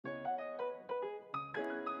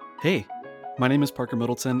Hey, my name is Parker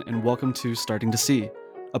Middleton, and welcome to Starting to See,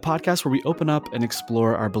 a podcast where we open up and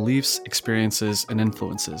explore our beliefs, experiences, and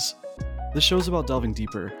influences. This show is about delving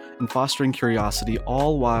deeper and fostering curiosity,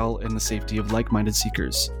 all while in the safety of like-minded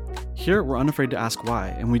seekers. Here, we're unafraid to ask why,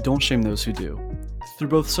 and we don't shame those who do. Through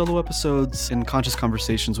both solo episodes and conscious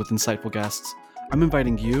conversations with insightful guests, I'm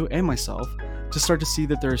inviting you and myself to start to see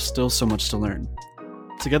that there is still so much to learn.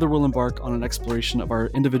 Together, we'll embark on an exploration of our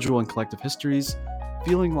individual and collective histories,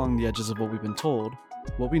 feeling along the edges of what we've been told,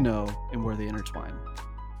 what we know, and where they intertwine.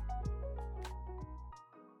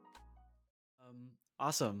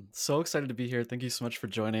 Awesome. So excited to be here. Thank you so much for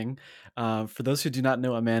joining. For those who do not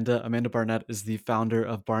know Amanda Barnett is the founder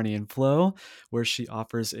of Barney+Flow, where she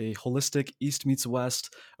offers a holistic East meets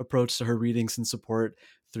West approach to her readings and support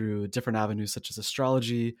through different avenues such as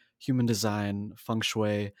astrology, human design, feng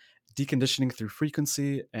shui, deconditioning through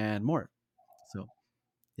frequency, and more. So,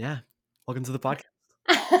 yeah, welcome to the podcast.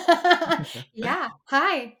 Yeah.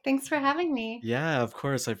 Hi. Thanks for having me. Yeah, of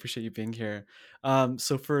course. I appreciate you being here.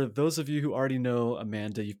 So, for those of you who already know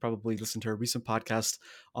Amanda, you've probably listened to her recent podcast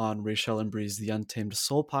on Rachel and Bree's The Untamed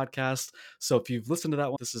Soul podcast. So, if you've listened to that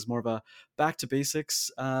one, this is more of a back to basics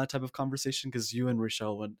type of conversation because you and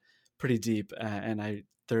Rachel went pretty deep, and I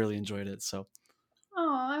thoroughly enjoyed it. So,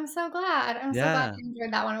 Oh, I'm so glad. I'm so glad yeah, you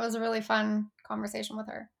enjoyed that one. It was a really fun conversation with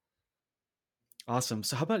her. awesome.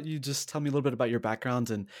 So, how about you just tell me a little bit about your background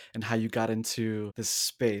and how you got into this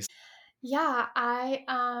space? Yeah, I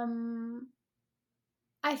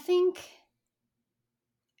think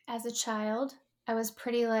as a child, I was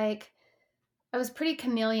pretty like I was pretty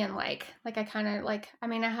chameleon like. Like I kind of like I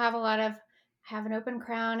mean, I have an open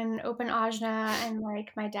crown and an open ajna, and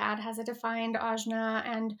like my dad has a defined ajna,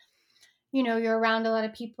 and you're around a lot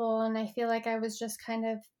of people, and I feel like I was just kind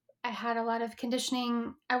of I had a lot of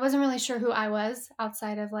conditioning. I wasn't really sure who I was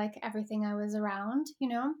outside of like everything I was around.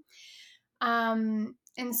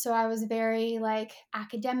 And so I was very like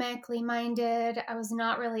academically minded. I was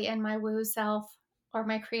not really in my woo self or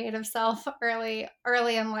my creative self early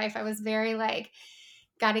in life. I was very like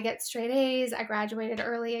got to get straight A's. I graduated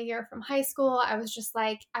early a year from high school. I was just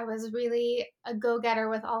like I was really a go-getter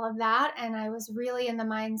with all of that, and I was really in the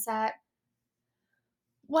mindset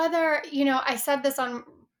whether, I said this on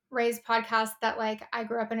Ray's podcast that like I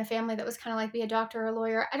grew up in a family that was kind of like be a doctor or a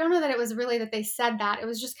lawyer. I don't know that it was really that they said that. It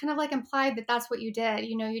was just kind of like implied that that's what you did.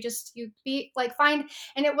 You be like find,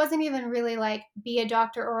 and it wasn't even really like be a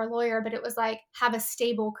doctor or a lawyer, but it was like have a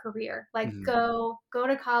stable career. Like Mhm. go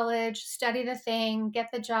to college, study the thing, get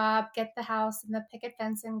the job, get the house and the picket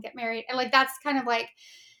fence and get married. And like that's kind of like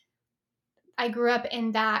I grew up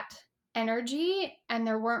in that energy, and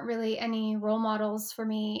there weren't really any role models for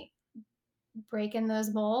me breaking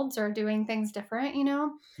those molds or doing things different.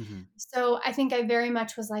 Mhm. So I think I very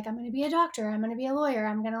much was like, I'm going to be a doctor. I'm going to be a lawyer.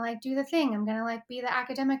 I'm going to like do the thing. I'm going to like be the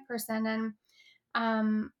academic person. And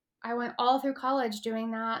um, I went all through college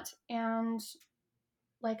doing that, and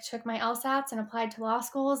like took my LSATs and applied to law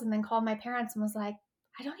schools, and then called my parents and was like,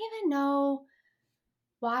 I don't even know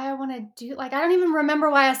why I want to do like I don't even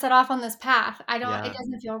remember why I set off on this path. It Yeah.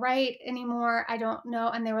 doesn't feel right anymore. I don't know.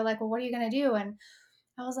 And they were like, well, what are you going to do? And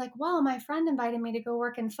I was like, well, my friend invited me to go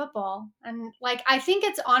work in football. And like, I think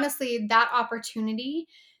it's honestly that opportunity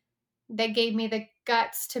that gave me the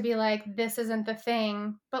guts to be like, this isn't the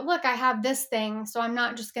thing. But look, I have this thing. So I'm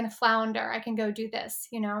not just going to flounder. I can go do this.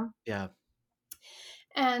 Yeah.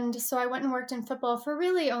 And so I went and worked in football for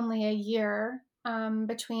really only a year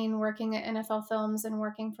between working at NFL Films and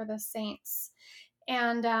working for the Saints.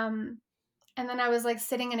 And then I was like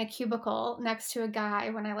sitting in a cubicle next to a guy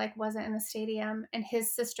when I like wasn't in the stadium, and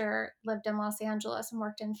his sister lived in Los Angeles and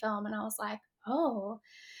worked in film, and I was like, "Oh,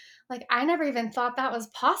 like I never even thought that was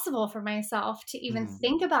possible for myself to even Mhm.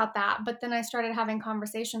 think about that." But then I started having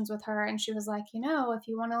conversations with her, and she was like, if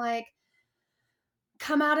you want to like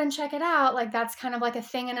come out and check it out, like that's kind of like a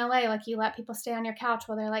thing in LA, like you let people stay on your couch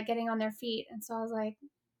while they're like getting on their feet." And so I was like,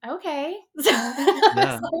 okay. So I was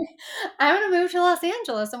Yeah. like, I'm gonna move to Los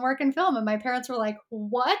Angeles and work in film. And my parents were like,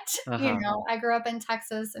 what? Uh-huh. I grew up in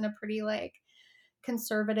Texas in a pretty like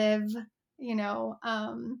conservative, you know,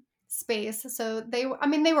 space. So they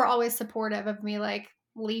were always supportive of me like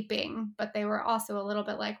leaping, but they were also a little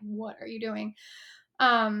bit like, what are you doing?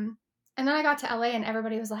 Um, and then I got to LA, and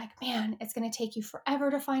everybody was like, man, it's going to take you forever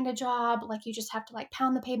to find a job. Like, you just have to like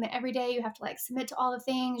pound the pavement every day. You have to like submit to all the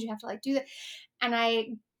things. You have to like do that.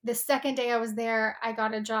 And the second day I was there, I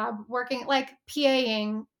got a job working like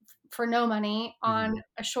PAing for no money on Mhm.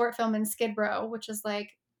 a short film in Skid Row, which is like,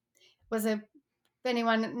 if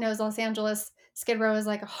anyone knows Los Angeles, Skid Row is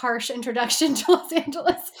like a harsh introduction to Los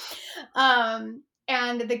Angeles.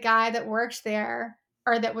 And the guy that worked there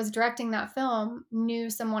or that was directing that film knew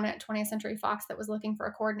someone at 20th Century Fox that was looking for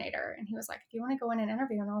a coordinator. And he was like, if you want to go in and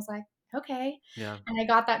interview. And I was like, okay. Yeah. And I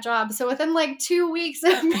got that job. So within like 2 weeks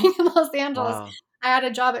of being in Los Angeles, Wow. I had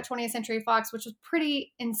a job at 20th Century Fox, which was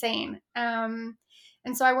pretty insane.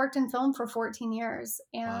 And so I worked in film for 14 years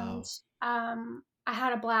and Wow. I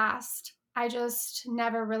had a blast. I just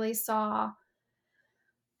never really saw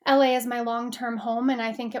LA as my long-term home, and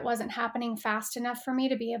I think it wasn't happening fast enough for me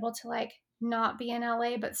to be able to like not be in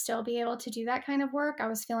LA but still be able to do that kind of work. I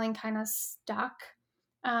was feeling kind of stuck.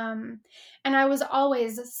 Um, and I was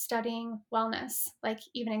always studying wellness. Like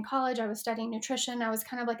even in college, I was studying nutrition. I was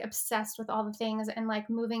kind of like obsessed with all the things. And like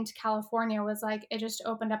moving to California was like, it just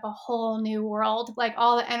opened up a whole new world. Like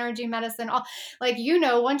all the energy medicine, all like,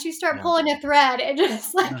 once you start Yeah. pulling a thread, it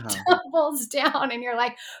just like Uh-huh. tumbles down and you're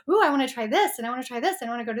like, ooh, I want to try this and I want to try this and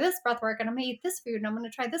I want to go to this breath work and I'm going to eat this food and I'm going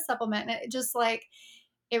to try this supplement. And it just like,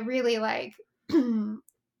 it really like,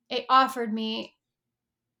 it offered me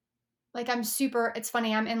like it's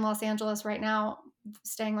funny, I'm in Los Angeles right now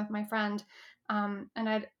staying with my friend. And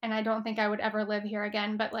I don't think I would ever live here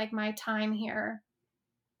again, but like my time here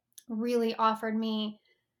really offered me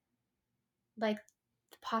like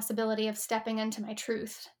the possibility of stepping into my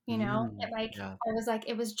truth, Mm, It like yeah. I was like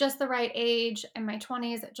it was just the right age in my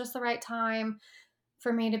 20s at just the right time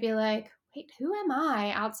for me to be like, wait, who am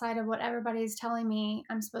I outside of what everybody's telling me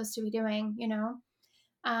I'm supposed to be doing?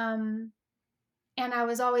 Um And I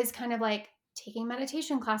was always kind of like taking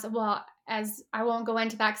meditation classes. Well, as I won't go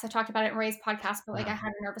into that because I talked about it in Ray's podcast, but like I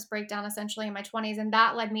had a nervous breakdown essentially in my 20s, and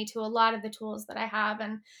that led me to a lot of the tools that I have.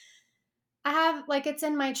 And I have like it's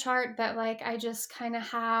in my chart that like I just kind of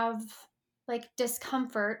have like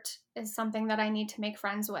discomfort is something that I need to make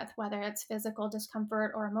friends with, whether it's physical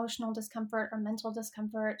discomfort or emotional discomfort or mental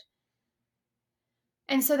discomfort.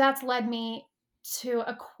 And so that's led me to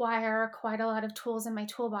acquire quite a lot of tools in my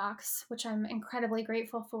toolbox, which I'm incredibly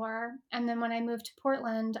grateful for. And then when I moved to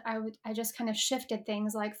Portland, I just kind of shifted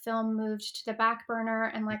things like film moved to the back burner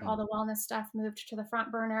and like all Mhm. the wellness stuff moved to the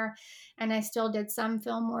front burner. And I still did some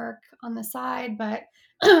film work on the side, but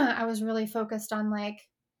I was really focused on like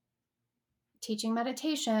teaching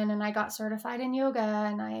meditation and I got certified in yoga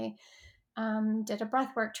and I did a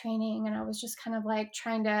breathwork training and I was just kind of like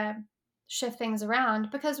trying to shift things around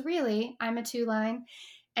because really I'm a two line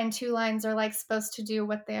and two lines are like supposed to do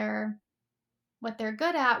what they're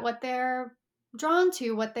good at, what they're drawn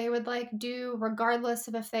to, what they would like do regardless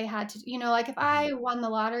of if they had to, like if Mhm. I won the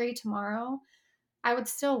lottery tomorrow, I would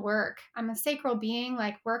still work. I'm a sacral being,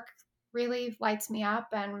 like work really lights me up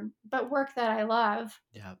but work that I love.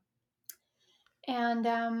 Yeah. And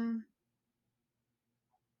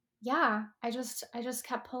yeah, I just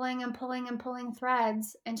kept pulling and pulling and pulling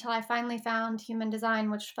threads until I finally found human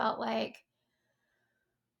design, which felt like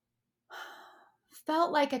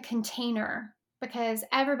a container because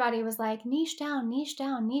everybody was like niche down, niche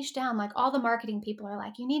down, niche down. Like all the marketing people are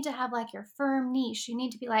like, you need to have like your firm niche. You need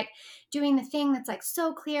to be like doing the thing that's like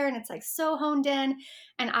so clear and it's like so honed in.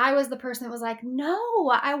 And I was the person that was like, no,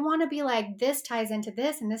 I want to be like this ties into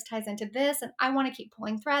this and this ties into this. And I want to keep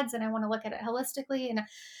pulling threads and I want to look at it holistically. And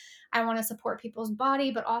I want to support people's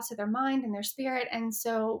body, but also their mind and their spirit. And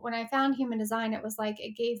so when I found human design, it was like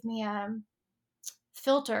it gave me a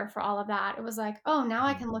filter for all of that. It was like, oh, now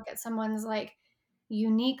I Mhm. can look at someone's like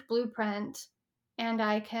unique blueprint and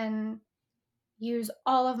I can use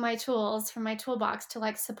all of my tools from my toolbox to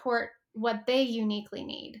like support what they uniquely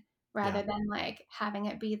need Yeah. rather than like having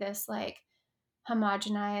it be this like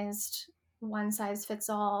homogenized one size fits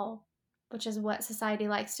all, which is what society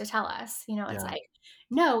likes to tell us. It's Yeah. like,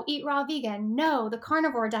 no, eat raw vegan. No, the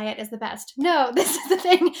carnivore diet is the best. No, this is the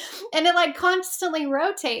thing. And it like constantly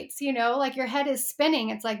rotates, like your head is spinning.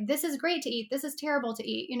 It's like, this is great to eat. This is terrible to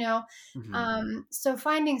eat. Mhm. So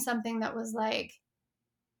finding something that was like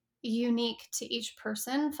unique to each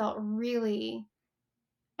person felt really,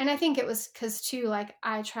 and I think it was because too, like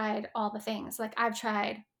I tried all the things. Like I've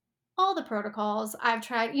tried all the protocols. I've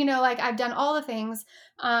tried, like I've done all the things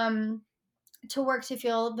um, to work to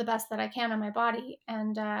feel the best that I can on my body.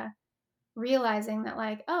 And realizing that,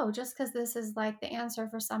 like, oh, just because this is like the answer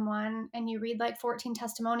for someone and you read like 14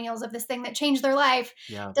 testimonials of this thing that changed their life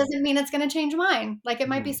Yeah. doesn't mean it's going to change mine. Like it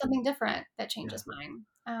might be Mhm. something different that Yeah. changes mine.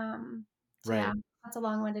 So, yeah, Right. that's a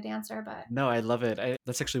long winded answer, but No, I love it.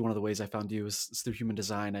 That's actually one of the ways I found you is through human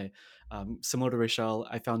design. Similar to Rachel,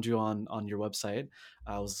 I found you on your website.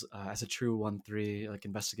 I was as a true 1-3 like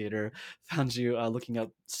investigator, found you looking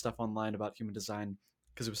up stuff online about human design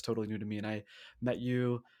because it was totally new to me. And I met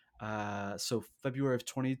you. So February of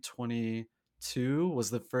 2022 was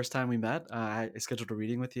the first time we met. I scheduled a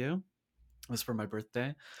reading with you. was for my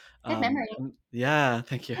birthday. Good memory. Yeah,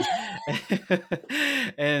 thank you.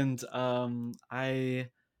 And I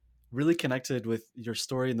really connected with your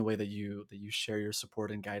story and the way that you share your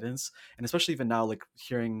support and guidance, and especially even now, like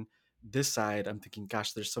hearing this side, I'm thinking,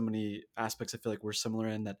 gosh, there's so many aspects I feel like we're similar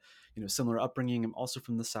in that, similar upbringing. I'm also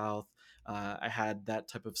from the South. I had that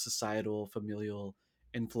type of societal, familial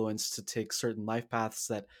influence to take certain life paths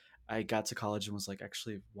that I got to college and was like,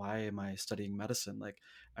 actually, why am I studying medicine? Like,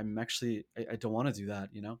 I don't want to do that,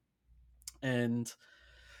 And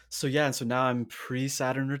so yeah, and so now I'm pre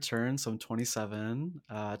Saturn return, so I'm 27,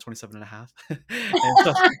 27 and a half. And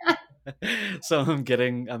so, so I'm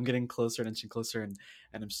getting closer and inching closer, and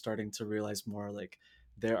I'm starting to realize more like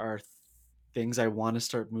there are things I want to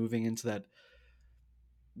start moving into that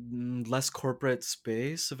less corporate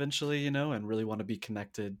space eventually, and really want to be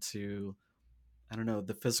connected to, I don't know,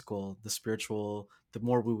 the physical, the spiritual, the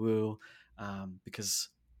more woo woo, because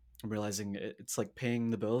I'm realizing it's like paying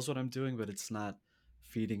the bills what I'm doing, but it's not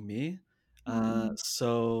feeding me. Mm.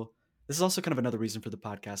 So this is also kind of another reason for the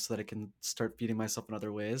podcast so that I can start feeding myself in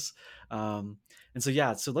other ways. Um, and so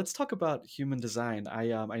yeah, so let's talk about human design.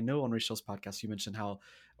 I know on Rachel's podcast you mentioned how,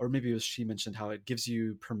 or maybe it was she mentioned how it gives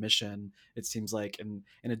you permission. It seems like in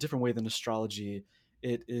a different way than astrology,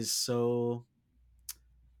 it is so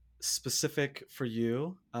specific for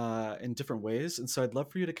you in different ways. And so I'd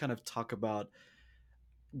love for you to kind of talk about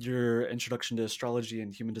your introduction to astrology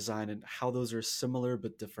and human design and how those are similar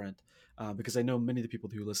but different. Because I know many of the people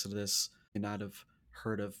who listen to this may not have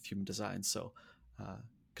heard of human design. So uh,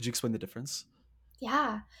 could you explain the difference?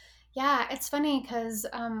 Yeah. Yeah. It's funny because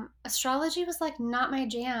astrology was like not my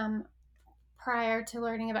jam prior to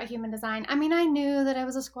learning about human design. I mean, I knew that I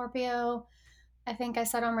was a Scorpio. I think I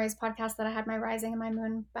said on Ray's podcast that I had my rising and my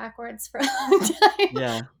moon backwards for a long time. But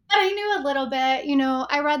Yeah. I knew a little bit.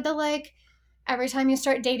 I read the like every time you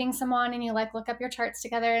start dating someone and you like look up your charts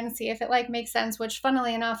together and see if it like makes sense, which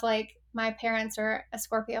funnily enough, like my parents are a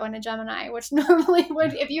Scorpio and a Gemini, which normally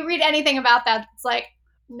would, if you read anything about that, it's like,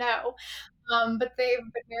 no. But they've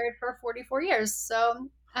been married for 44 years. So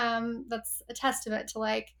that's a testament to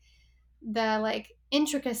like the like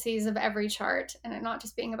intricacies of every chart and it not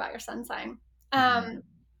just being about your sun sign. Hmm. Um,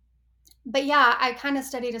 but yeah, I kind of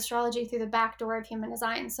studied astrology through the back door of human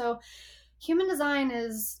design. So human design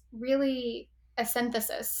is really a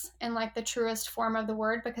synthesis in like the truest form of the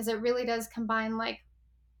word because it really does combine like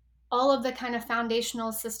all of the kind of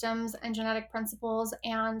foundational systems and genetic principles,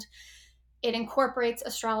 and it incorporates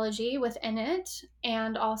astrology within it,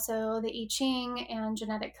 and also the I Ching and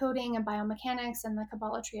genetic coding and biomechanics and the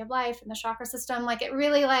Kabbalah tree of life and the chakra system. Like it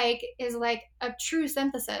really like is like a true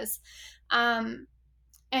synthesis. Um,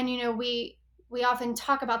 and we often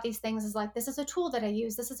talk about these things as like, this is a tool that I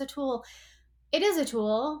use, this is a tool. It is a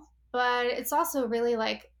tool, but it's also really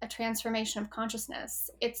like a transformation of consciousness.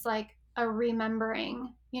 It's like a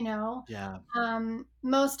remembering. Yeah.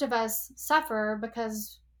 Most of us suffer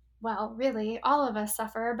because, well, really all of us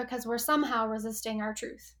suffer because we're somehow resisting our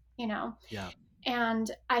truth. Yeah. And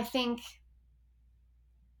I think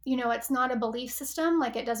it's not a belief system.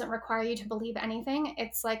 Like it doesn't require you to believe anything.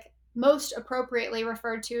 It's like most appropriately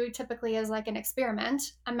referred to typically as like an experiment,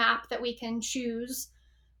 a map that we can choose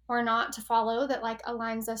or not to follow that like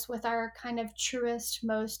aligns us with our kind of truest,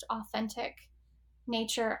 most authentic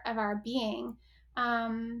nature of our being.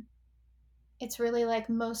 Um, it's really like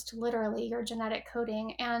most literally your genetic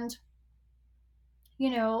coding. And, you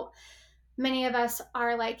know, many of us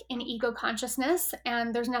are like in ego consciousness,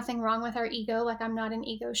 and there's nothing wrong with our ego. Like, I'm not an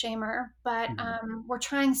ego shamer, but Hmm. we're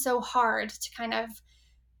trying so hard to kind of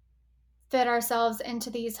fit ourselves into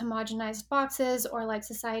these homogenized boxes or like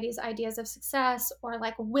society's ideas of success or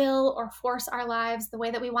like will or force our lives the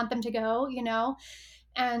way that we want them to go.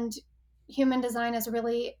 And human design is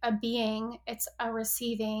really a being, it's a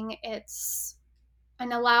receiving, it's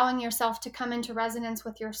an allowing yourself to come into resonance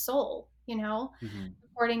with your soul. Hmm.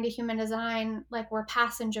 According to human design, like we're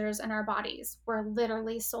passengers in our bodies, we're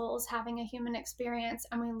literally souls having a human experience,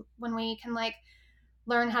 and when we can like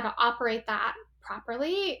learn how to operate that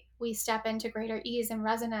properly, we step into greater ease and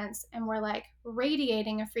resonance, and we're like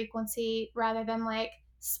radiating a frequency rather than like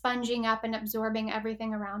sponging up and absorbing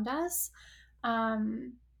everything around us.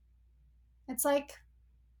 um it's like,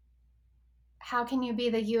 how can you be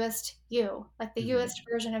the youest you, like the Hmm. youest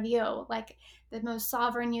version of you, like the most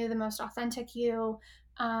sovereign you, the most authentic you,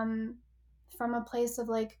 um from a place of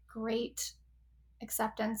like great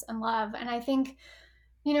acceptance and love. And I think,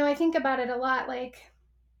 I think about it a lot. Like,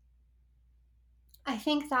 I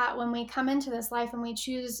think that when we come into this life and we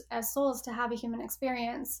choose as souls to have a human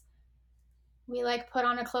experience, we like put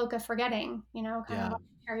on a cloak of forgetting, kind of Yeah.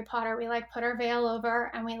 Harry Potter, we like put our veil over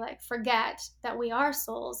and we like forget that we are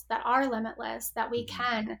souls, that are limitless, that we Mhm.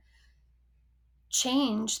 can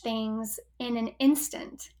change things in an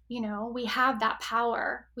instant. You know, we have that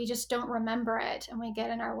power. We just don't remember it and we get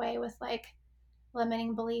in our way with like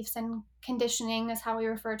limiting beliefs, and conditioning is how we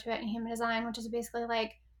refer to it in human design, which is basically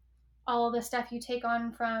like all of the stuff you take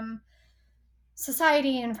on from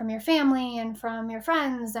society and from your family and from your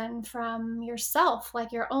friends and from yourself,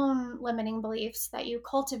 like your own limiting beliefs that you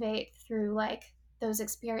cultivate through like those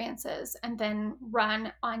experiences and then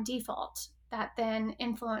run on default that then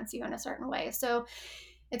influence you in a certain way. So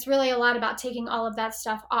it's really a lot about taking all of that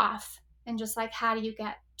stuff off and just like how do you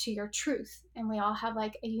get to your truth. And we all have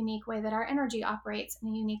like a unique way that our energy operates,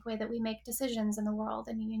 and a unique way that we make decisions in the world,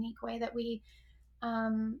 and a unique way that we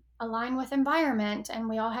align with environment, and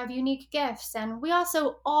we all have unique gifts, and we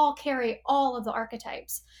also all carry all of the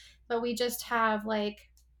archetypes, but we just have like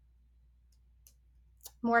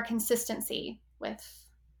more consistency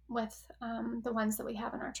with the ones that we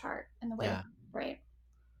have in our chart and the way that Yeah, we operate.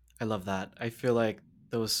 I love that. I feel like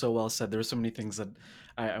that was so well said. There were so many things that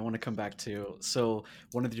I want to come back to. So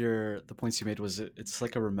one of the points you made was it's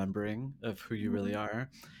like a remembering of who you really Mhm. are.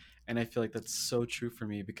 And I feel like that's so true for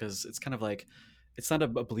me because it's kind of like it's not a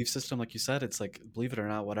belief system like you said. It's like believe it or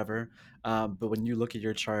not, whatever. But when you look at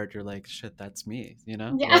your chart, you're like, shit, that's me. You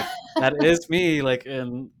know, Yeah. like that is me. Like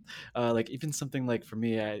and like even something like for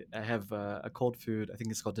me, I have a cold food. I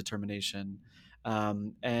think it's called determination,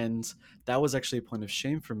 and that was actually a point of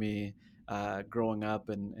shame for me growing up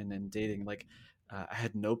and dating. Like I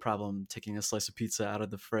had no problem taking a slice of pizza out of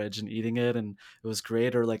the fridge and eating it, and it was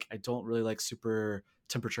great. Or like I don't really like super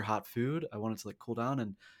temperature hot food. I wanted to like cool down,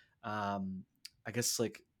 and I guess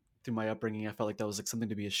like through my upbringing, I felt like that was like something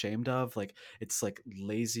to be ashamed of. Like it's like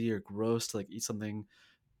lazy or gross to like eat something,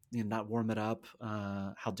 you know, not warm it up.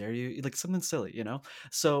 How dare you? Like something silly, you know.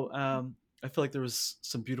 So I feel like there was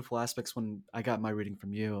some beautiful aspects when I got my reading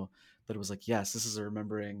from you that it was like, yes, this is a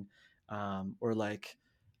remembering, or like.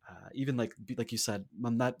 Even like like you said,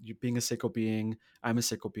 I'm not you being a sacred being. I'm a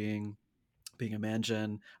sacred being a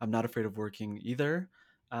manjan. I'm not afraid of working either.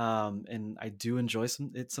 And I do enjoy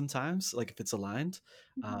it sometimes, like if it's aligned.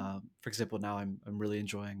 Mhm. For example, now I'm really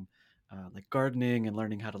enjoying like gardening and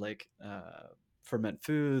learning how to like ferment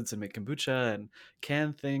foods and make kombucha and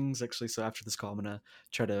can things. Actually, so after this call, I'm gonna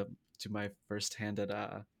try to do my first hand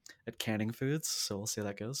at canning foods. So we'll see how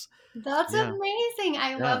that goes. That's Yeah, amazing.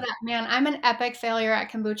 I love yeah, that, man. I'm an epic failure at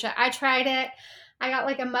kombucha. I tried it. I got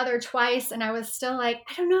like a mother twice, and I was still like,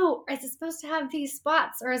 I don't know, is it supposed to have these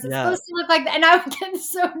spots, or is it yeah. supposed to look like that? And I would get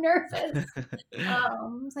so nervous.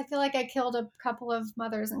 So I feel like I killed a couple of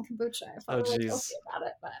mothers in kombucha. I felt Oh, really guilty geez. about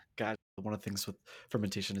it, but God, one of the things with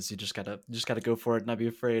fermentation is you just gotta go for it, and not be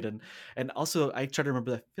afraid. And also, I try to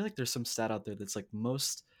remember that I feel like there's some stat out there that's like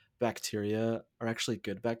most bacteria are actually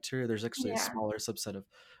good bacteria. There's actually a yeah. smaller subset of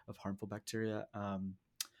harmful bacteria.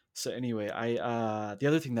 So anyway, I the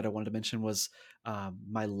other thing that I wanted to mention was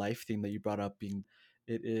my life theme that you brought up being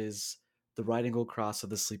it is the riding across of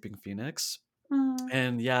the sleeping phoenix. Mm,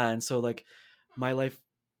 And yeah, and so like my life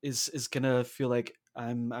is gonna feel like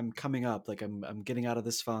I'm coming up, like I'm getting out of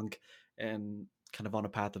this funk and kind of on a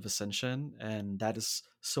path of ascension, and that is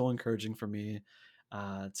so encouraging for me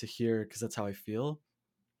to hear because that's how I feel.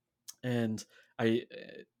 And I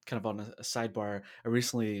kind of on a sidebar, I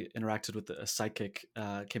recently interacted with a psychic,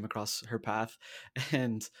 came across her path,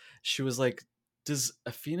 and she was like, does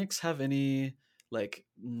a phoenix have any like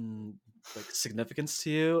like significance to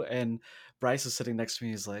you? And Bryce is sitting next to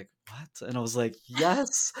me, he's like, what? And I was like,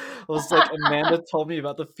 yes. I was like, Amanda told me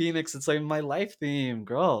about the phoenix, it's like my life theme,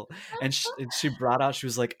 girl. And she brought out, she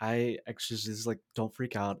was like, I actually, she's like, don't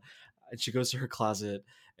freak out. And she goes to her closet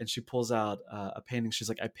and she pulls out a painting. She's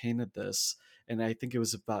like, I painted this, and I think it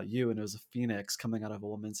was about you, and it was a phoenix coming out of a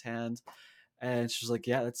woman's hand. And she's like,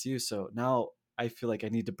 yeah, that's you. So now I feel like I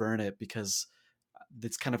need to burn it because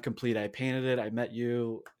it's kind of complete. I painted it, I met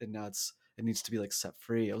you, and now it needs to be like set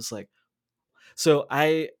free. I was like, so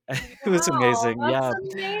I it was wow, amazing. that's Yeah,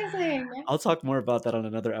 amazing. I'll talk more about that on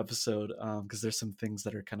another episode because there's some things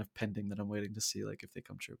that are kind of pending that I'm waiting to see, like if they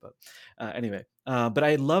come true. But anyway, but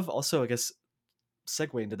I love also, I guess,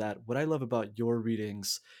 segue into that, what I love about your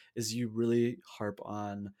readings is you really harp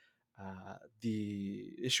on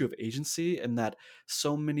the issue of agency, and that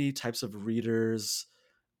so many types of readers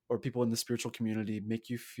or people in the spiritual community make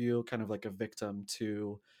you feel kind of like a victim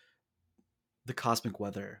to the cosmic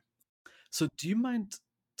weather. So, do you mind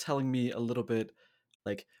telling me a little bit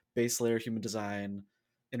like base layer human design,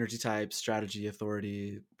 energy type, strategy,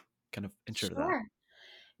 authority, kind of intro to that? Sure.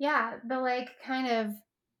 Yeah, the like kind of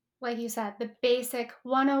like you said, the basic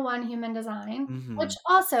 101 human design, which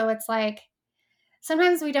Mm-hmm. also it's like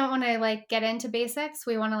sometimes we don't want to like get into basics.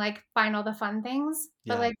 We want to like find all the fun things.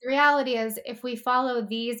 But Yeah. like the reality is if we follow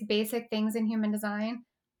these basic things in human design,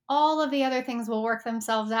 all of the other things will work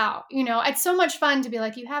themselves out. You know, it's so much fun to be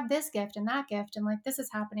like, you have this gift and that gift, and like this is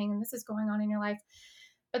happening and this is going on in your life.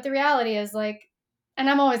 But the reality is like, and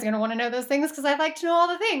I'm always going to want to know those things because I'd like to know all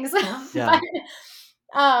the things. Yeah.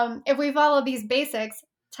 But if we follow these basics,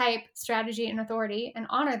 type, strategy, and authority, and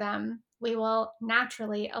honor them, we will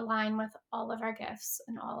naturally align with all of our gifts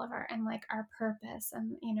and all of our, and like our purpose.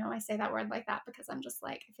 And, you know, I say that word like that because I'm just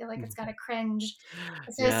like, I feel like it's got a cringe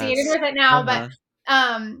associated Yes. with it now, but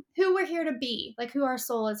Uh-huh. who we're here to be, like who our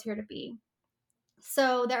soul is here to be.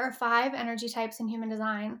 So there are 5 energy types in human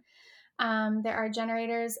design. There are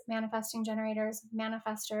generators, manifesting generators,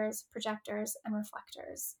 manifestors, projectors, and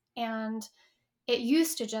reflectors. And it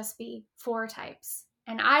used to just be 4 types.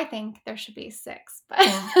 And I think there should be 6, but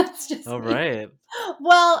that's just All me. right.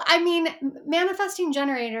 Well, I mean, manifesting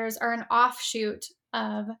generators are an offshoot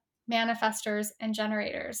of manifestors and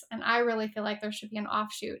generators. And I really feel like there should be an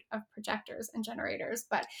offshoot of projectors and generators,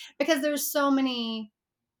 but because there's so many,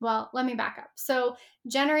 well, let me back up. So,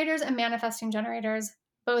 generators and manifesting generators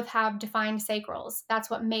both have defined sacrals.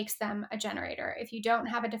 That's what makes them a generator. If you don't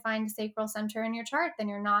have a defined sacral center in your chart, then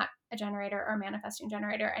you're not a generator or manifesting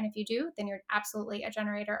generator. And if you do, then you're absolutely a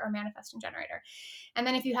generator or manifesting generator. And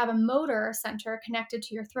then if you have a motor center connected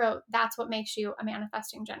to your throat, that's what makes you a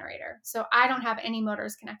manifesting generator. So I don't have any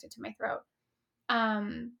motors connected to my throat.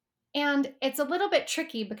 And it's a little bit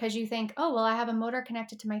tricky because you think, oh, well, I have a motor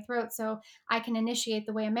connected to my throat, so I can initiate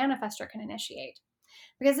the way a manifestor can initiate.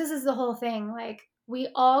 Because this is the whole thing. Like, we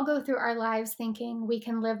all go through our lives thinking we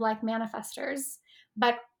can live like manifestors,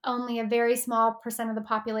 but only a very small percent of the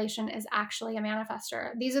population is actually a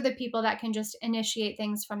manifestor. These are the people that can just initiate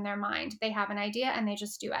things from their mind. They have an idea and they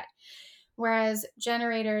just do it. Whereas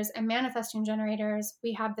generators and manifesting generators,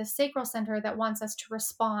 we have this sacral center that wants us to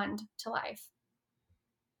respond to life.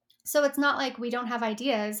 So it's not like we don't have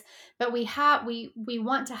ideas, but we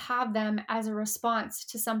want to have them as a response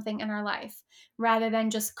to something in our life rather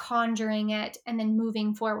than just conjuring it and then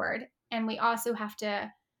moving forward. And we also have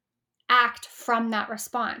to act from that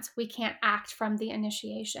response. We can't act from the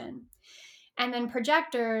initiation. And then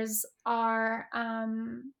projectors are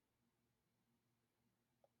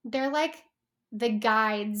they're like the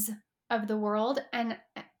guides of the world. And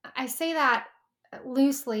I say that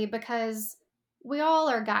loosely because we all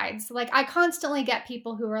are guides. Like, I constantly get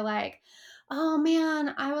people who are like, oh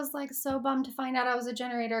man, I was like so bummed to find out I was a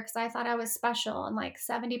generator because I thought I was special. And like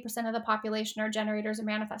 70% of the population are generators or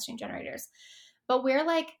manifesting generators. But we're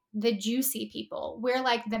like the juicy people. We're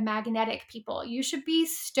like the magnetic people. You should be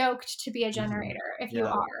stoked to be a Mm-hmm. generator if you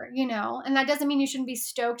Yeah. are, you know, and that doesn't mean you shouldn't be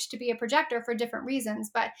stoked to be a projector for different reasons,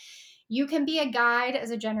 but you can be a guide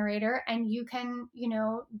as a generator and you can, you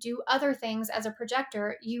know, do other things as a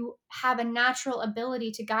projector. You have a natural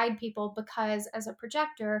ability to guide people because as a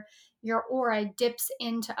projector, your aura dips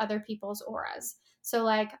into other people's auras. So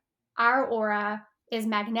like our aura is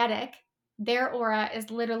magnetic, their aura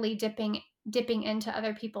is literally dipping into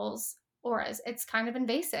other people's auras. It's kind of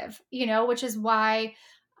invasive, you know, which is why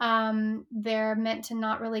they're meant to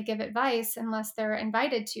not really give advice unless they're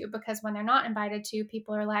invited to, because when they're not invited to,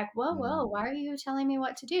 people are like, whoa, Mm. why are you telling me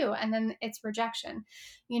what to do? And then it's rejection,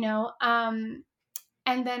 you know. And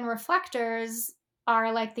then reflectors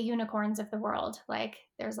are like the unicorns of the world. Like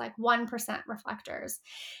there's like 1% reflectors.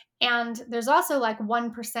 And there's also like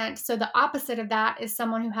 1%. So the opposite of that is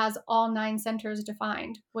someone who has all 9 centers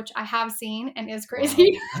defined, which I have seen and is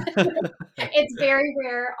crazy. Wow. It's very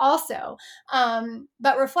rare also.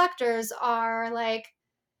 But reflectors are like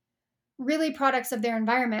really products of their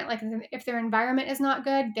environment. Like if their environment is not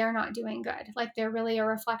good, they're not doing good. Like they're really a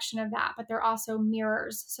reflection of that, but they're also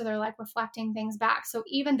mirrors. So they're like reflecting things back. So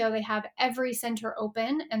even though they have every center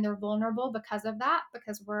open and they're vulnerable because of that,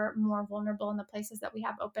 because we're more vulnerable in the places that we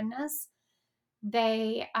have openness,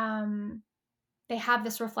 they have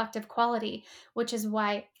this reflective quality, which is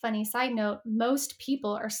why, funny side note, most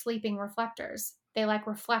people are sleeping reflectors. They like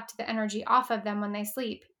reflect the energy off of them when they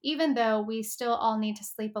sleep, even though we still all need to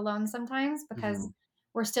sleep alone sometimes because Mhm.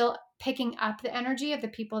 we're still picking up the energy of the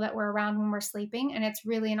people that we're around when we're sleeping. And it's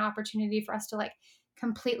really an opportunity for us to like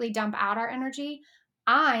completely dump out our energy.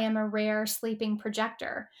 I am a rare sleeping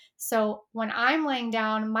projector. So when I'm laying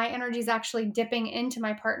down, my energy is actually dipping into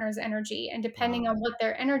my partner's energy. And depending Wow. on what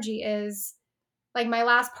their energy is, like my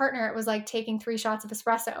last partner, it was like taking 3 shots of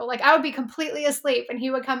espresso. Like I would be completely asleep and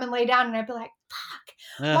he would come and lay down and I'd be like, fuck,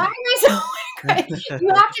 why am Ah. I so like,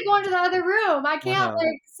 you have to go into the other room. I can't Uh-huh.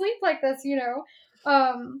 like sleep like this, you know?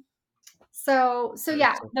 So That is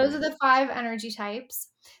yeah, so those cool. are the 5 energy types.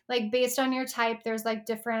 Like based on your type, there's like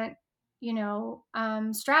different,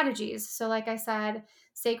 strategies. So like I said,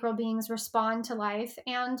 sacral beings respond to life,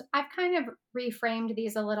 and I've kind of reframed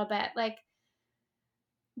these a little bit. Like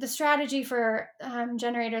the strategy for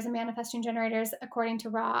generators and manifesting generators, according to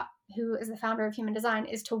Ra, who is the founder of Human Design,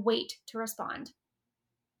 is to wait to respond.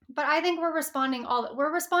 But I think I'm responding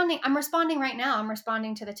right now. I'm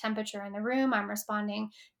responding to the temperature in the room. I'm responding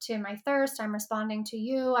to my thirst. I'm responding to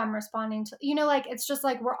you. I'm responding to, like, it's just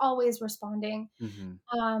like we're always responding.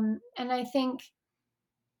 Mm-hmm. And I think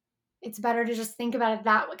it's better to just think about it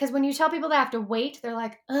that way. Because when you tell people they have to wait, they're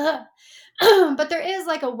like, ugh. But there is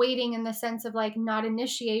like a waiting in the sense of like not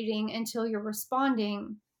initiating until you're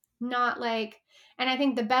responding, not like, and I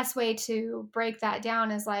think the best way to break that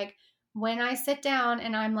down is like when I sit down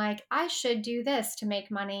and I'm like, I should do this to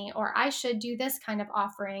make money, or I should do this kind of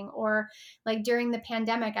offering, or like during the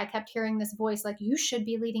pandemic, I kept hearing this voice like, you should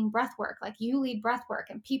be leading breath work, like you lead breath work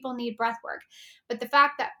and people need breath work. But the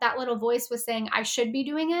fact that that little voice was saying I should be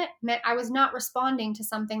doing it meant I was not responding to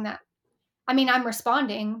something that, I mean, I'm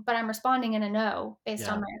responding, but I'm responding in a no based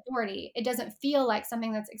on Yeah. my authority. It doesn't feel like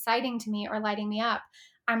something that's exciting to me or lighting me up.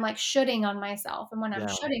 I'm like shooting on myself. And when I'm Yeah.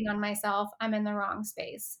 shooting on myself, I'm in the wrong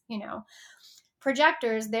space.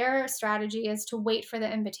 Projectors, their strategy is to wait for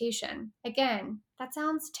the invitation. Again, that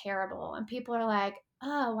sounds terrible. And people are like,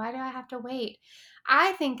 oh, why do I have to wait?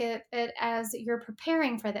 I think it as you're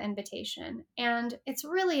preparing for the invitation. And it's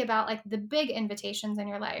really about like the big invitations in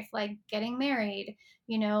your life, like getting married,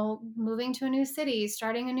 moving to a new city,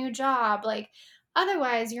 starting a new job. Like,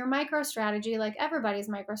 otherwise, your micro strategy, like everybody's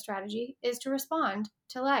micro strategy, is to respond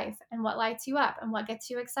to life and what lights you up and what gets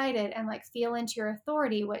you excited and like feel into your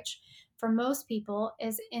authority, which for most people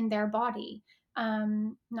is in their body.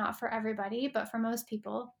 Not for everybody, but for most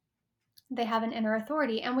people, they have an inner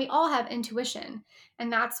authority, and we all have intuition.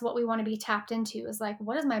 And that's what we want to be tapped into, is like,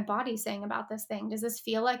 what is my body saying about this thing? Does this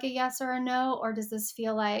feel like a yes or a no? Or does this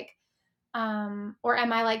feel like, or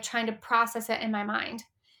am I like trying to process it in my mind?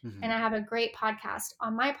 Mm-hmm. And I have a great podcast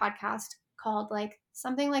on my podcast called like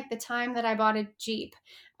something like the time that I bought a Jeep,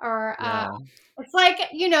 or Yeah. it's like, I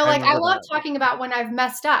like I remember love that. talking about when I've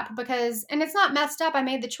messed up, because, and it's not messed up. I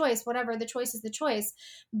made the choice, whatever, the choice is the choice.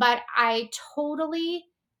 But I totally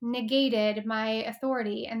negated my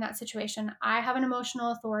authority in that situation. I have an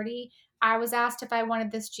emotional authority. I was asked if I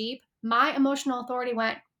wanted this Jeep. My emotional authority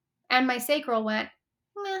went, and my sacral went,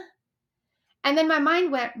 meh. And then my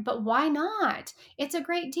mind went, but why not? It's a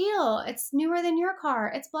great deal. It's newer than your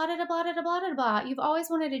car. It's blah, blah, blah, blah, blah, blah, blah. You've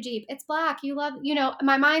always wanted a Jeep. It's black. You love,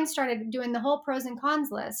 my mind started doing the whole pros and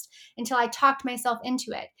cons list until I talked myself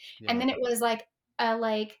into it. And Yeah. then it was like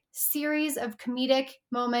a series of comedic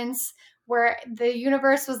moments where the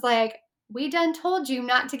universe was like, we done told you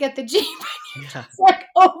not to get the Jeep. Yeah. It's like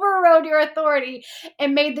overrode your authority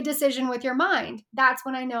and made the decision with your mind. That's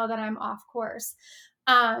when I know that I'm off course.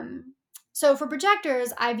 Um, so for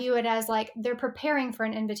projectors, I view it as like they're preparing for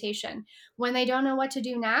an invitation. When they don't know what to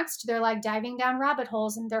do next, they're like diving down rabbit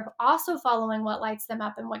holes, and they're also following what lights them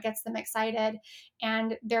up and what gets them excited.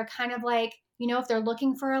 And they're kind of like, if they're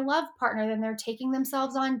looking for a love partner, then they're taking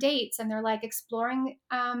themselves on dates, and they're like exploring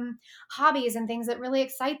hobbies and things that really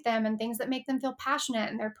excite them and things that make them feel passionate.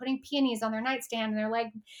 And they're putting peonies on their nightstand, and they're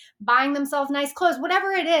like buying themselves nice clothes,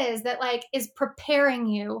 whatever it is that like is preparing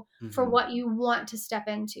you for Mm-hmm. what you want to step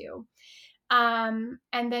into. And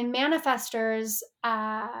then manifestors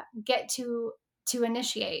get to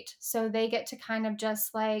initiate, so they get to kind of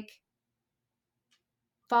just like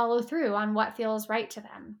follow through on what feels right to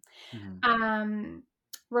them. Mm-hmm.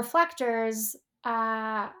 Reflectors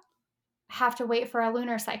have to wait for a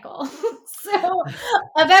lunar cycle. So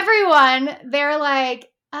of everyone, they're like,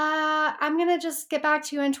 I'm gonna just get back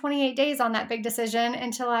to you in 28 days on that big decision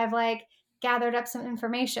until I've like gathered up some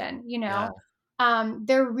information. Yeah.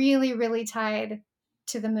 They're really, really tied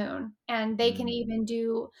to the moon, and they can Mm-hmm. even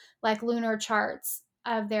do like lunar charts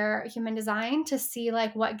of their human design to see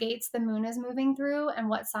like what gates the moon is moving through and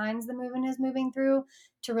what signs the moon is moving through,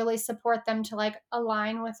 to really support them to like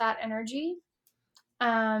align with that energy.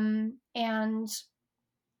 And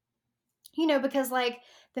because like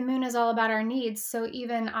the moon is all about our needs. So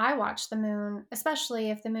even I watch the moon, especially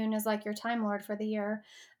if the moon is like your time lord for the year.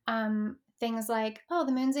 Things like, oh,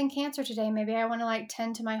 the moon's in Cancer today. Maybe I want to like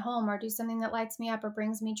tend to my home or do something that lights me up or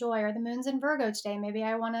brings me joy. Or the moon's in Virgo today. Maybe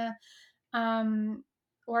I want to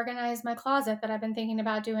organize my closet that I've been thinking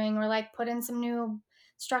about doing, or like put in some new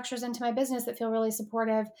structures into my business that feel really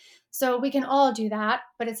supportive. So we can all do that,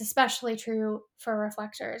 but it's especially true for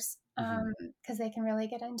reflectors, Mm-hmm. because they can really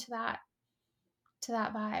get into that. to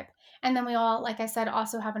that vibe. And then we all, like I said,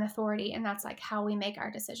 also have an authority, and that's like how we make our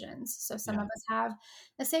decisions. So some of Yeah. us have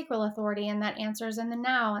a sacral authority, and that answers in the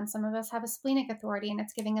now, and some of us have a splenic authority, and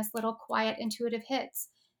it's giving us little quiet intuitive hits.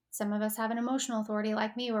 Some of us have an emotional authority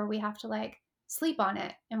like me, where we have to like sleep on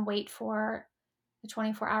it and wait for the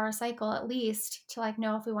 24-hour cycle at least to like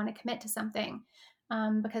know if we want to commit to something.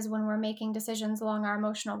 Because when we're making decisions along our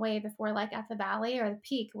emotional wave, if we're like at the valley or the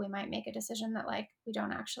peak, we might make a decision that like we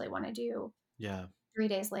don't actually want to do Yeah. 3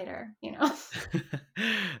 days later, you know?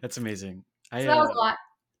 That's amazing. So I that was a lot.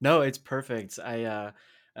 No, it's perfect.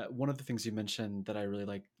 One of the things you mentioned that I really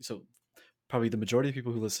like, so probably the majority of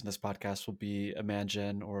people who listen to this podcast will be a man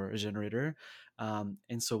gen or a generator.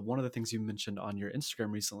 And so one of the things you mentioned on your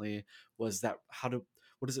Instagram recently was that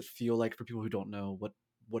what does it feel like for people who don't know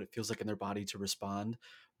what it feels like in their body to respond?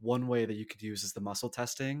 One way that you could use is the muscle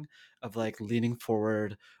testing of like leaning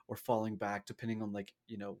forward or falling back, depending on like,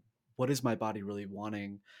 what is my body really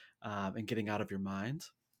wanting, and getting out of your mind.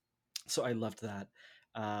 So I loved that.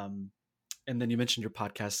 Um, and then you mentioned your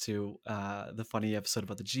podcast too, the funny episode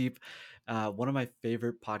about the Jeep. One of my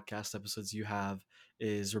favorite podcast episodes you have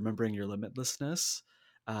is Remembering Your Limitlessness.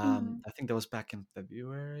 Mhm. I think that was back in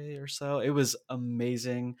February or so. It was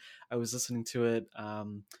amazing. I was listening to it,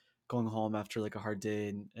 going home after like a hard day,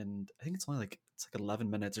 and I think it's like 11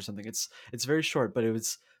 minutes or something. It's very short, but it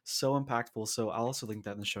was so impactful. So I'll also link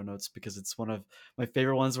that in the show notes because it's one of my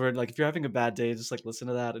favorite ones where like if you're having a bad day, just like listen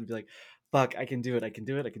to that and be like, fuck, I can do it, I can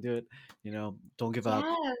do it, I can do it, don't give up.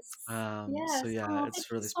 Yes. So Yes. yeah, Oh, thank it's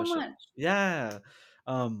you really so special. much. Yeah.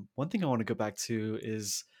 One thing I want to go back to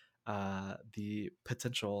is the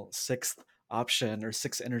potential sixth option or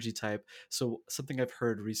sixth energy type. So something I've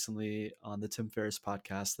heard recently on the Tim Ferriss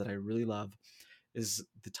podcast that I really love is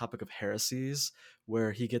the topic of heresies,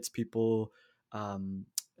 where he gets people um,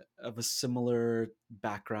 of a similar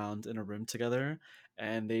background in a room together,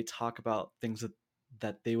 and they talk about things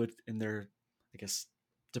that they would in their, I guess,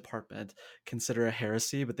 department consider a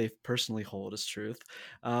heresy, but they personally hold as truth.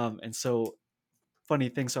 And so funny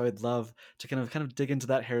thing. So I'd love to kind of dig into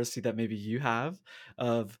that heresy that maybe you have,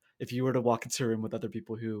 of if you were to walk into a room with other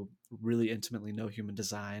people who really intimately know human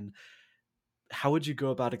design, how would you go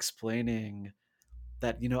about explaining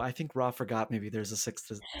that, I think Ra forgot maybe there's a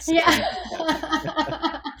sixth Yeah. energy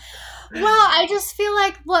type. Well, I just feel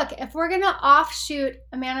like, look, if we're going to offshoot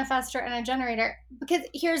a manifestor and a generator, because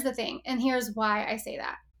here's the thing, and here's why I say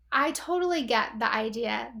that. I totally get the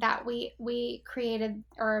idea that we created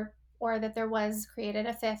or that there was created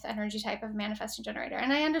a fifth energy type of manifesting generator.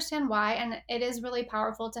 And I understand why, and it is really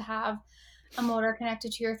powerful to have a motor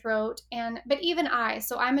connected to your throat. But even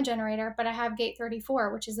so I'm a generator, but I have gate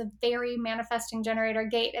 34, which is a very manifesting generator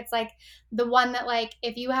gate. It's like the one that, like,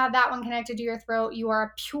 if you have that one connected to your throat, you are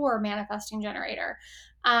a pure manifesting generator.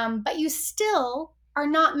 But you still are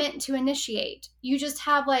not meant to initiate. You just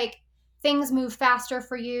have like things move faster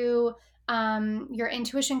for you. Your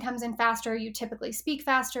intuition comes in faster. You typically speak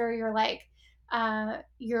faster. You're like,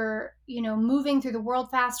 you're moving through the world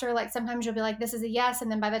faster. Like sometimes you'll be like, this is a yes, and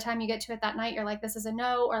then by the time you get to it that night, you're like, this is a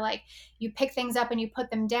no. Or like you pick things up and you put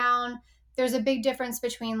them down. There's a big difference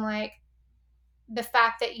between like the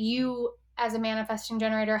fact that you as a manifesting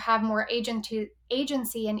generator have more agency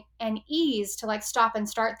and ease to like stop and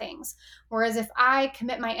start things, whereas if I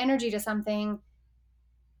commit my energy to something,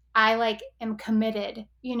 I like am committed,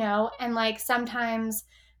 and like sometimes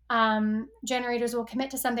generators will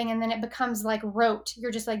commit to something and then it becomes like rote.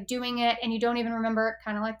 You're just like doing it and you don't even remember,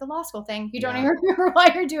 kind of like the law school thing. You don't Yeah. even remember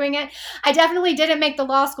why you're doing it. I definitely didn't make the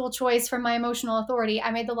law school choice from my emotional authority.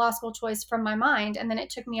 I made the law school choice from my mind. And then it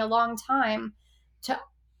took me a long time to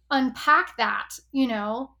unpack that,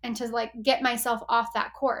 and to like get myself off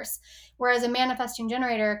that course. Whereas a manifesting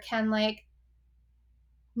generator can like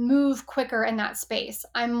move quicker in that space.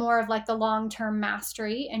 I'm more of like the long-term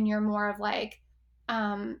mastery, and you're more of like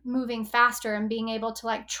moving faster and being able to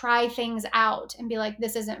like try things out and be like,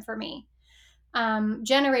 this isn't for me.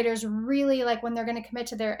 Generators really, like, when they're going to commit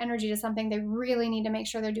to their energy to something, they really need to make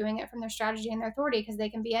sure they're doing it from their strategy and their authority, because they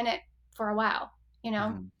can be in it for a while,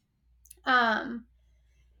 Mhm. um,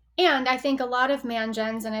 and I think a lot of man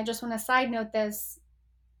gens, and I just want to side note this,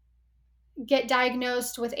 get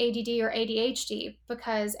diagnosed with ADD or ADHD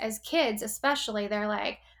because as kids, especially, they're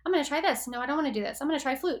like, I'm going to try this. No, I don't want to do this. I'm going to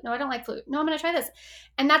try flute. No, I don't like flute. No, I'm going to try this.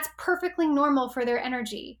 And that's perfectly normal for their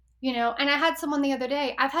energy, And I had someone the other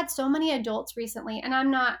day, I've had so many adults recently, and I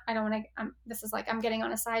don't want to, this is like, I'm getting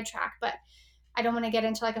on a sidetrack, but I don't want to get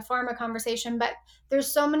into like a pharma conversation, but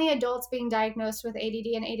there's so many adults being diagnosed with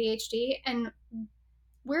ADD and ADHD. And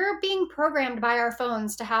we're being programmed by our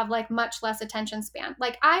phones to have like much less attention span.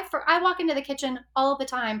 Like I walk into the kitchen all the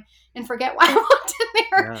time and forget why I walked in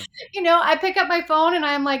there. Yeah. I pick up my phone and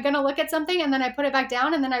I'm like gonna look at something and then I put it back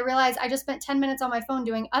down and then I realize I just spent 10 minutes on my phone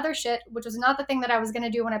doing other shit, which was not the thing that I was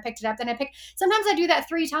gonna do when I picked it up. Then sometimes I do that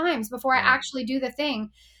 3 times before I Yeah. actually do the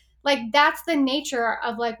thing. Like that's the nature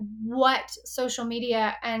of like what social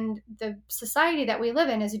media and the society that we live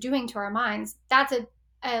in is doing to our minds. That's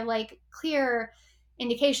a like clear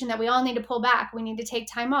indication that we all need to pull back. We need to take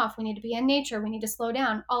time off. We need to be in nature. We need to slow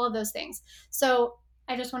down, all of those things. So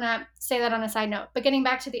I just want to say that on a side note. But getting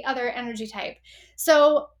back to the other energy type.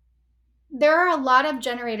 So there are a lot of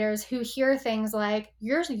generators who hear things like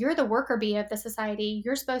you're the worker bee of the society.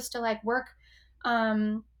 You're supposed to like work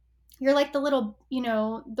you're like the little,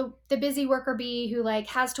 the busy worker bee who like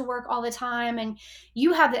has to work all the time and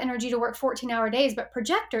you have the energy to work 14-hour days, but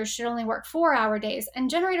projectors should only work 4-hour days. And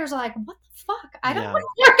generators are like, what the fuck? I don't Yeah. want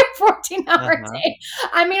to work a 14-hour Uh-huh. day.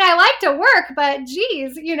 I mean, I like to work, but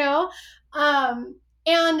geez,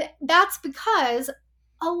 and that's because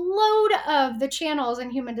a load of the channels in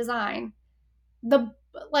human design, the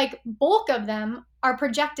like bulk of them are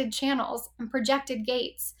projected channels and projected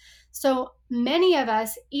gates. So many of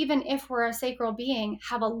us, even if we're a sacral being,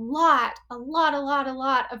 have a lot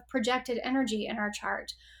of projected energy in our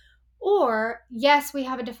chart. Or yes, we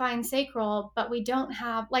have a defined sacral, but we don't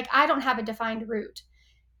have, like, I don't have a defined root.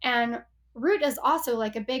 And root is also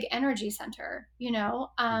like a big energy center.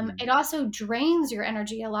 Mhm. It also drains your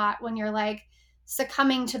energy a lot when you're like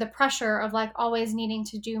succumbing to the pressure of like always needing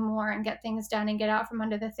to do more and get things done and get out from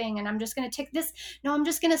under the thing. And I'm just going to take this. No, I'm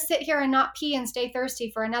just going to sit here and not pee and stay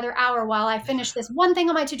thirsty for another hour while I finish this one thing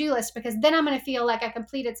on my to-do list, because then I'm going to feel like I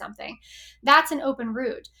completed something. That's an open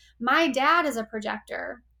root. My dad is a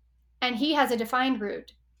projector and he has a defined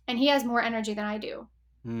root and he has more energy than I do,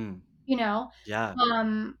 Mm. you know. Yeah.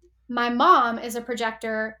 My mom is a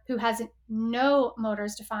projector who has no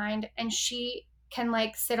motors defined, and she can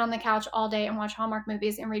like sit on the couch all day and watch Hallmark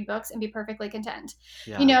movies and read books and be perfectly content.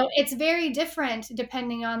 Yeah. It's very different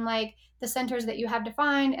depending on like the centers that you have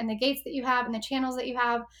defined and the gates that you have and the channels that you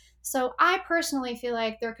have. So I personally feel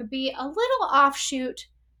like there could be a little offshoot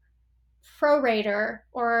prorator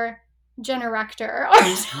or generector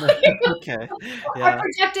Okay. or Yeah.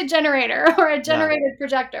 projected generator or a Yeah. generated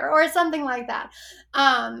projector or something like that.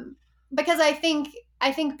 Because I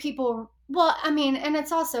think people, well, I mean, and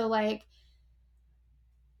it's also like,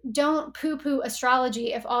 don't poo poo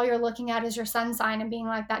astrology if all you're looking at is your sun sign and being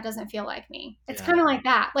like, that doesn't feel like me. It's kind Yeah. of like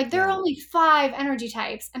that. Like, there are Yeah. only 5 energy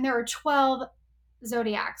types and there are 12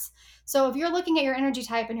 zodiacs. So if you're looking at your energy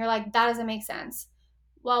type and you're like, that doesn't make sense,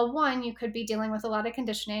 well, one, you could be dealing with a lot of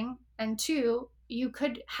conditioning, and two, you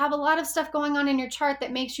could have a lot of stuff going on in your chart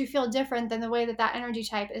that makes you feel different than the way that that energy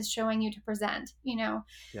type is showing you to present. Yeah.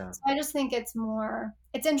 So I just think it's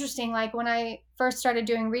interesting. Like when I first started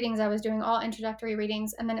doing readings, I was doing all introductory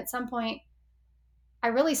readings. And then at some point, I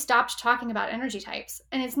really stopped talking about energy types.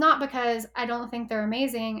 And it's not because I don't think they're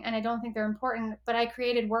amazing and I don't think they're important, but I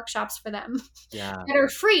created workshops for them Yeah. that are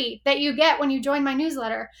free that you get when you join my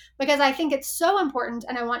newsletter, because I think it's so important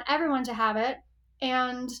and I want everyone to have it.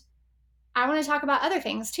 And I want to talk about other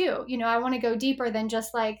things too. I want to go deeper than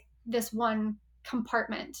just like this one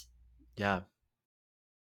compartment. Yeah.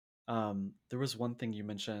 There was one thing you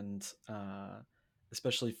mentioned,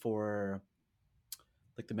 especially for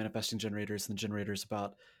like the manifesting generators and the generators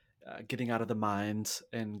about getting out of the mind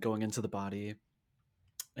and going into the body.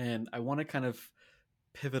 And I want to kind of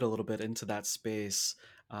pivot a little bit into that space.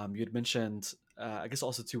 You had mentioned, I guess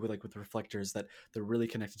also too with reflectors that they're really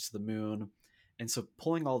connected to the moon, and so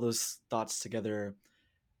pulling all those thoughts together,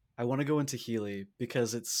 I want to go into Healy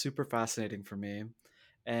because it's super fascinating for me.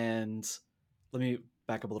 And let me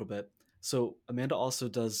back up a little bit. So Amanda also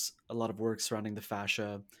does a lot of work surrounding the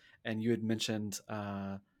fascia, and you had mentioned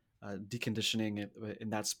deconditioning in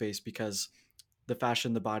that space because the fascia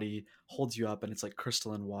in the body holds you up, and it's like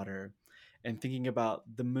crystalline water. And thinking about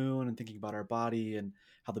the moon and thinking about our body and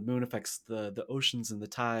how the moon affects the oceans and the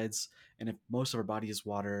tides, and if most of our body is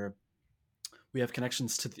water, we have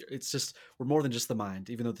connections to it's just we're more than just the mind,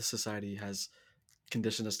 even though the society has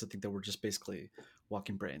conditioned us to think that we're just basically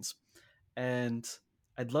walking brains. And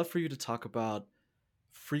I'd love for you to talk about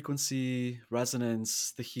frequency,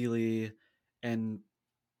 resonance, the Healy, and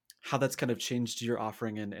how that's kind of changed your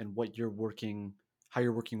offering and what you're working, how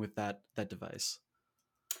you're working with that device.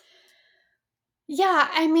 Yeah,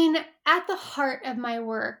 I mean, at the heart of my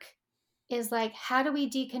work is like, how do we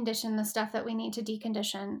decondition the stuff that we need to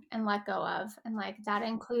decondition and let go of? And like, that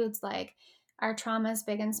includes like our traumas,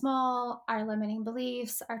 big and small, our limiting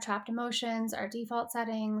beliefs, our trapped emotions, our default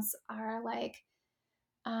settings, our like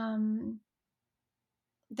um,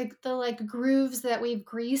 the like grooves that we've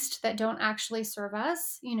greased that don't actually serve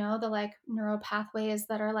us, the like neural pathways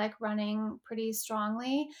that are like running pretty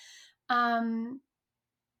strongly. Um,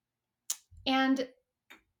 and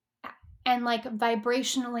like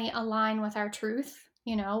vibrationally align with our truth,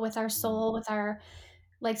 with our Mhm. soul, with our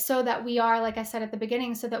like, so that we are, like I said at the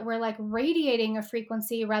beginning, so that we're like radiating a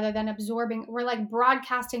frequency rather than absorbing. We're like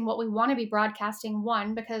broadcasting what we want to be broadcasting,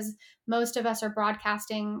 one, because most of us are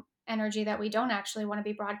broadcasting energy that we don't actually want to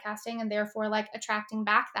be broadcasting, and therefore like attracting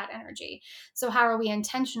back that energy. So how are we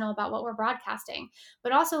intentional about what we're broadcasting,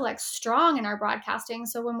 but also like strong in our broadcasting?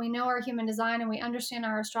 So when we know our human design and we understand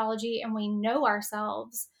our astrology and we know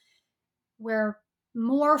ourselves, we're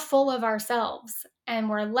more full of ourselves and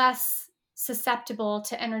we're less susceptible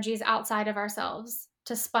to energies outside of ourselves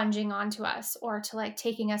to sponging onto us or to like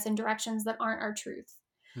taking us in directions that aren't our truth.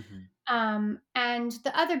 Mhm. And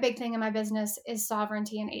the other big thing in my business is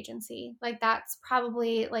sovereignty and agency. Like that's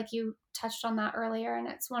probably, like you touched on that earlier, and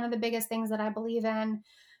it's one of the biggest things that I believe in.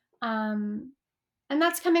 Um, and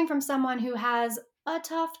that's coming from someone who has a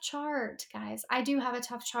tough chart, guys. I do have a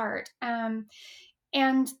tough chart.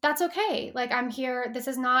 And that's okay. Like, I'm here. This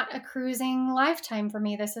is not a cruising lifetime for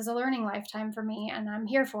me. This is a learning lifetime for me, and I'm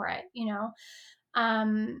here for it.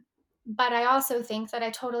 Um, but I also think that I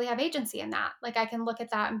totally have agency in that. Like, I can look at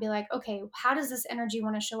that and be like, okay, how does this energy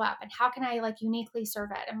want to show up? And how can I like uniquely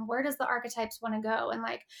serve it? And where does the archetypes want to go? And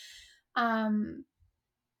like, um,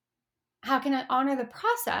 how can I honor the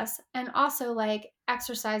process and also like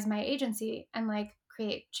exercise my agency and like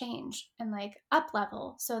create change and like up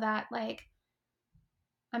level so that like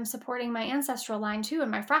I'm supporting my ancestral line too and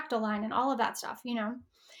my fractal line and all of that stuff. And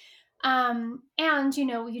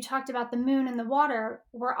you talked about the moon and the water.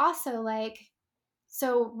 We're also like,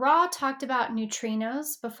 so Ra talked about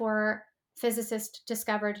neutrinos before physicists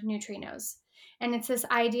discovered neutrinos. And it's this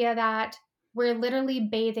idea that we're literally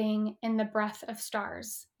bathing in the breath of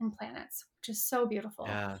stars and planets, which is so beautiful.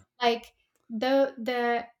 Yeah. Like the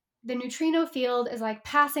neutrino field is like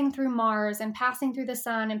passing through Mars and passing through the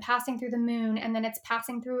sun and passing through the moon, and then it's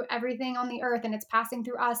passing through everything on the earth and it's passing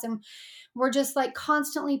through us, and we're just like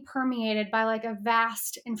constantly permeated by like a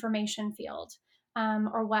vast information field,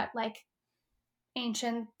 or what like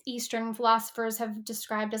ancient Eastern philosophers have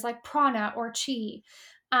described as like prana or chi.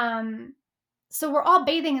 Um, so we're all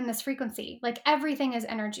bathing in this frequency. Like everything is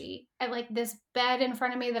energy. Like this bed in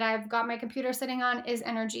front of me that I've got my computer sitting on is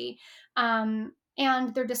energy.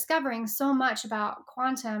 And they're discovering so much about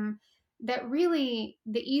quantum that really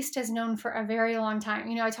the East has known for a very long time.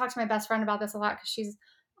 I talk to my best friend about this a lot because she's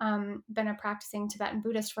been a practicing Tibetan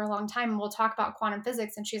Buddhist for a long time. And we'll talk about quantum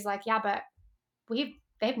physics, and she's like, "Yeah, but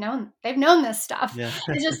they've known this stuff. Yeah.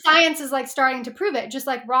 It's just science is like starting to prove it. Just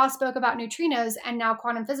like Ross spoke about neutrinos, and now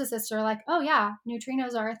quantum physicists are like, oh yeah,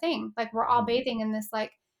 neutrinos are a thing. Like we're all Mhm. bathing in this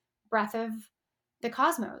like breath of the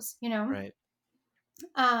cosmos. Right.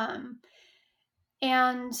 Um,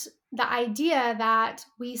 and the idea that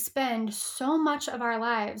we spend so much of our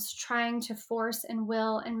lives trying to force and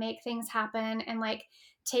will and make things happen and like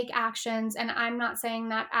take actions. And I'm not saying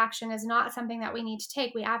that action is not something that we need to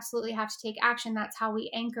take. We absolutely have to take action. That's how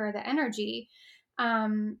we anchor the energy.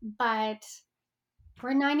 But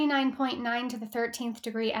we're 99.9 to the 13th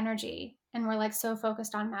degree energy, and we're like so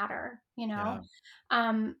focused on matter. Yeah.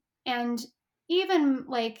 Um, and even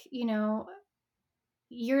like,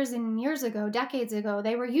 years and years ago, decades ago,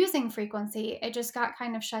 they were using frequency. It just got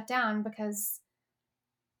kind of shut down because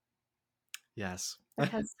Yes.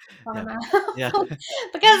 because Yeah. pharma, Yeah.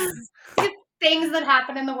 because things that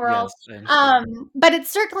happen in the world. Yes, I understand. But it's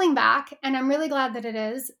circling back, and I'm really glad that it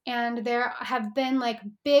is. And there have been like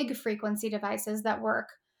big frequency devices that work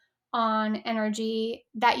on energy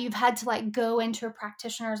that you've had to like go into a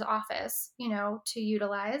practitioner's office, to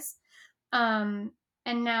utilize. Um,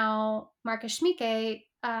 and now Marcus Schmieke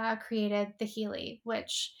created the Healy,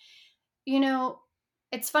 which, you know,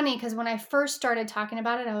 it's funny because when I first started talking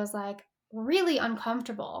about it, I was like really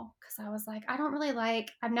uncomfortable because I was like,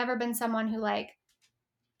 I've never been someone who like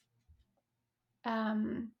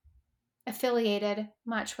um, affiliated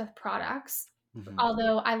much with products. Mhm.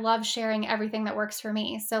 Although I love sharing everything that works for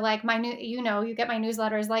me. So like my new, you get my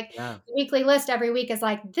newsletters, like Yeah. the weekly list every week is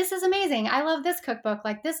like, this is amazing. I love this cookbook.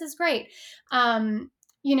 Like this is great.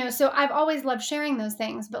 So I've always loved sharing those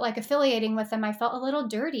things, but like affiliating with them, I felt a little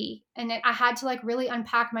dirty, and I had to like really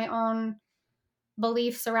unpack my own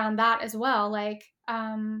beliefs around that as well. Like,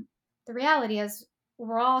 the reality is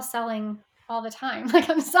we're all selling all the time. Like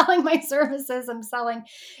I'm selling my services, I'm selling,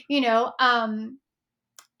 you know,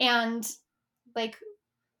 and like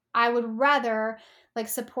I would rather like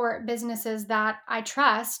support businesses that I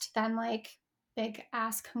trust than like big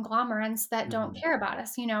ass conglomerates that don't Mhm. care about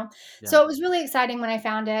us, you know? Yeah. So it was really exciting when I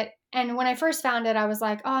found it. And when I first found it, I was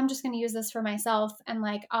like, oh, I'm just going to use this for myself and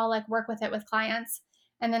like I'll like work with it with clients.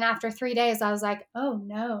 And then after 3 days, I was like, oh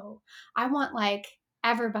no, I want like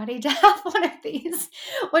everybody to have one of these,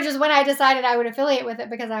 which is when I decided I would affiliate with it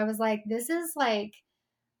because I was like, this is like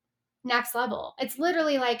next level. It's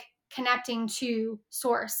literally like connecting to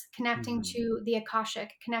source, connecting Mhm. to the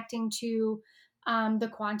Akashic, connecting to the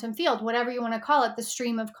quantum field, whatever you want to call it, the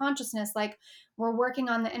stream of consciousness. Like we're working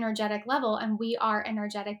on the energetic level and we are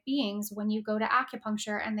energetic beings. When you go to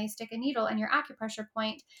acupuncture and they stick a needle in your acupressure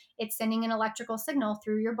point, it's sending an electrical signal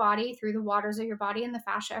through your body, through the waters of your body and the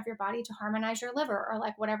fascia of your body to harmonize your liver or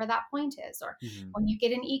like whatever that point is. Or Mhm. when you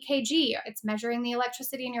get an EKG, it's measuring the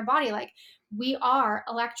electricity in your body. Like we are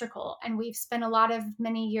electrical and we've spent a lot of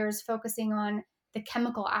many years focusing on the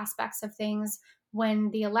chemical aspects of things when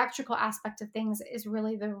the electrical aspect of things is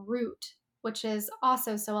really the root, which is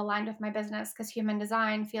also so aligned with my business because human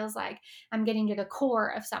design feels like I'm getting to the core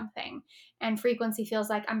of something and frequency feels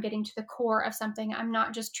like I'm getting to the core of something. I'm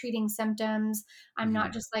not just treating symptoms. I'm not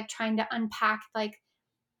Mhm. just like trying to unpack like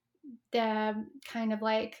the kind of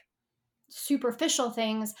like superficial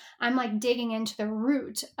things. I'm like digging into the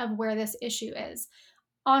root of where this issue is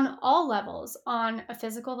on all levels, on a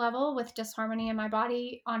physical level with disharmony in my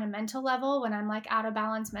body, on a mental level when I'm like out of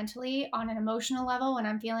balance mentally, on an emotional level when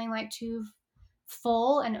I'm feeling like too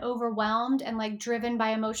full and overwhelmed and like driven by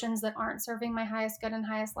emotions that aren't serving my highest good and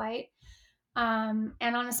highest light. And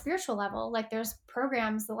on a spiritual level, like there's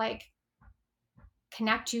programs that like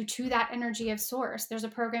connect you to that energy of source. There's a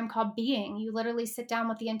program called Being. You literally sit down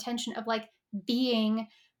with the intention of like being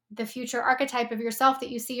the future archetype of yourself that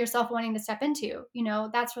you see yourself wanting to step into. You know,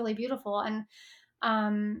 that's really beautiful.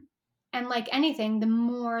 Um and like anything, the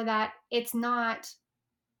more that it's not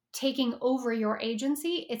taking over your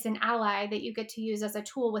agency, it's an ally that you get to use as a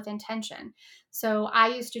tool with intention. So I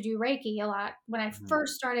used to do Reiki a lot when I Mhm.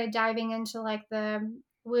 first started diving into like the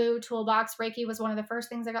woo toolbox. Reiki was one of the first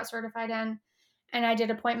things I got certified in, and I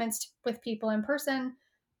did appointments with people in person,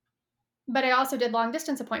 but I also did long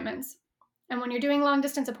distance appointments. And when you're doing long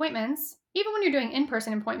distance appointments, even when you're doing in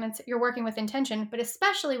person appointments, you're working with intention, but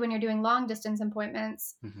especially when you're doing long Mhm. distance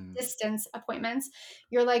appointments,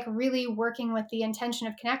 you're like really working with the intention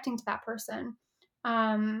of connecting to that person.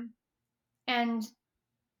 Um, and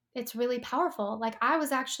it's really powerful. Like I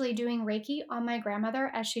was actually doing Reiki on my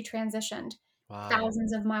grandmother as she transitioned Wow.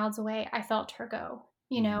 thousands of miles away. I felt her go,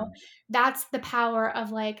 you know, Mhm. that's the power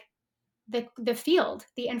of like the field,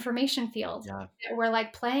 the information field Yeah. that we're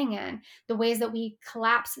like playing in, the ways that we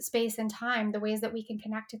collapse space and time, the ways that we can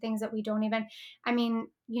connect to things that we don't even, I mean,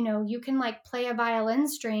 you know, you can like play a violin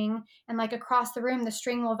string and like across the room, the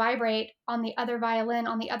string will vibrate on the other violin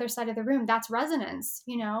on the other side of the room. That's resonance,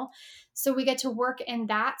 you know? So we get to work in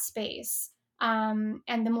that space. And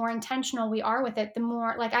the more intentional we are with it, the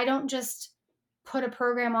more like I don't just put a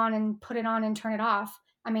program on and put it on and turn it off.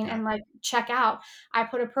 I mean, Yeah. and like check out. I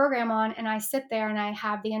put a program on and I sit there and I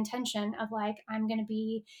have the intention of like, I'm going to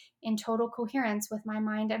be in total coherence with my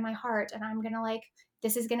mind and my heart. And I'm going to like,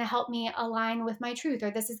 this is going to help me align with my truth,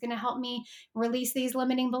 or this is going to help me release these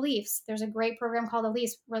limiting beliefs. There's a great program called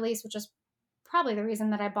Release, which is probably the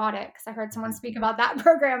reason that I bought it because I heard someone Mhm. speak about that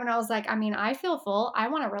program and I was like, I mean, I feel full. I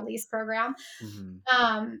want a release program. Mhm.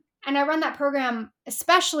 And I run that program,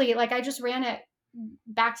 especially like I just ran it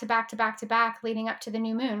back to back to back to back leading up to the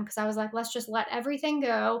new moon because I was like, let's just let everything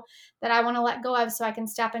go that I want to let go of so I can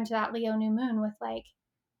step into that Leo new moon with like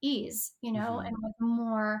ease, you know, and Mhm. with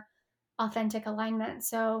more authentic alignment.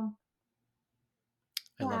 So,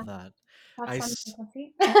 I yeah, love that. I that's on s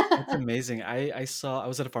frequency. That's amazing. I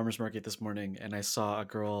was at a farmer's market this morning and I saw a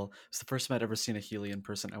girl. It's the first time I'd ever seen a Healy in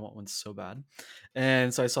person. I want one so bad.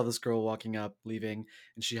 And so I saw this girl walking up, leaving,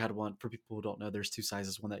 and she had one. For people who don't know, there's two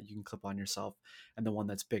sizes: one that you can clip on yourself, and the one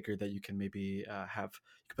that's bigger that you can maybe have.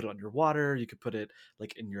 You could put it on your water. You could put it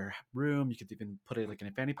like in your room. You could even put it like in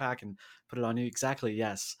a fanny pack and put it on you. Exactly.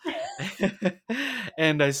 Yes.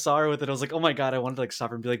 And I saw her with it. I was like, oh my god! I wanted to like stop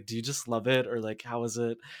her and be like, do you just love it, or like, how is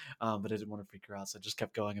it? But I didn't want to freak her out, so I just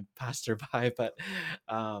kept going and passed her by. But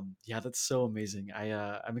yeah, that's so amazing.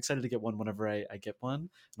 I'm excited to get one whenever I get one, and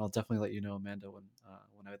I'll definitely let you know, Amanda, when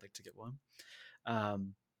I would like to get one.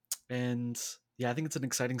 Um, and yeah, I think it's an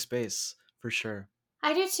exciting space for sure.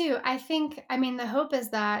 I do too. I think, I mean, the hope is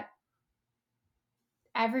that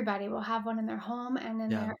everybody will have one in their home and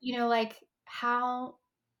in Yeah. their, you know, like how,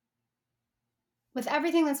 with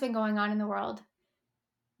everything that's been going on in the world,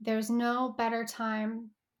 there's no better time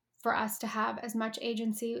for us to have as much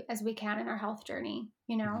agency as we can in our health journey,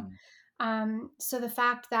 you know? Hmm. So the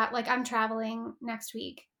fact that like I'm traveling next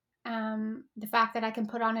week, The fact that I can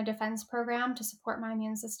put on a defense program to support my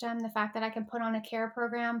immune system, the fact that I can put on a care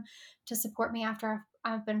program to support me after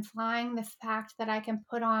I've been flying, the fact that I can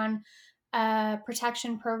put on a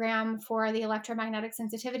protection program for the electromagnetic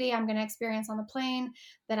sensitivity I'm going to experience on the plane,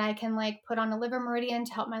 that I can like put on a liver meridian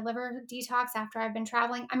to help my liver detox after I've been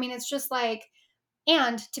traveling. I mean, it's just like,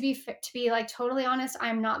 and to be like totally honest,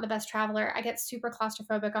 I'm not the best traveler. I get super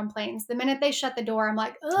claustrophobic on planes. The minute they shut the door, I'm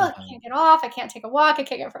like, ugh, I can't get off. I can't take a walk. I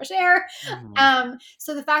can't get fresh air.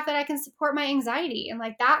 So the fact that I can support my anxiety and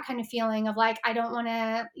like that kind of feeling of like, I don't want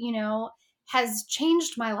to, has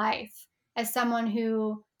changed my life as someone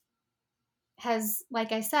who has,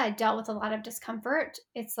 like I said, dealt with a lot of discomfort.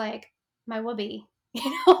 It's like my whoopee,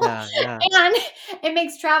 Yeah. and it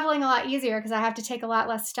makes traveling a lot easier because I have to take a lot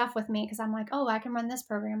less stuff with me because I'm like, oh, I can run this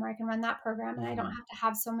program or I can run that program, and I don't have to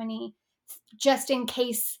have so many just in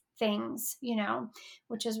case things,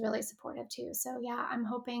 which is really supportive too. So yeah, I'm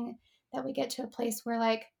hoping that we get to a place where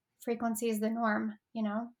like frequency is the norm.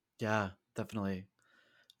 Yeah, definitely.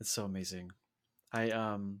 It's so amazing.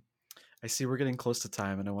 I see we're getting close to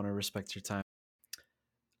time, and I want to respect your time.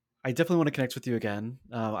 I definitely want to connect with you again.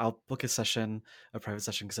 I'll book a private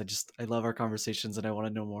session, because I love our conversations and I want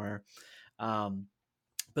to know more. Um,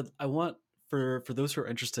 but I want, for those who are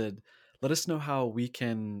interested, let us know how we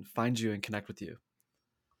can find you and connect with you.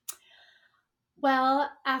 Well,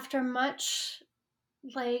 after much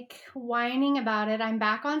like whining about it, I'm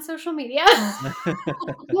back on social media.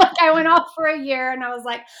 Like I went off for a year and I was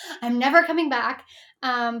like, I'm never coming back.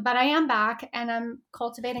 But I am back and I'm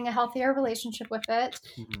cultivating a healthier relationship with it.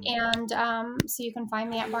 And so you can find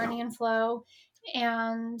me at Barney+Flow,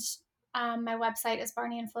 and my website is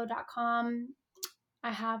barneyandflow.com.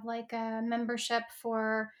 I have like a membership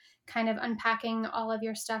for kind of unpacking all of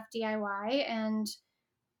your stuff DIY, and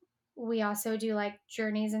we also do like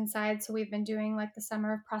journeys inside. So we've been doing like the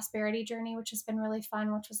Summer of Prosperity journey, which has been really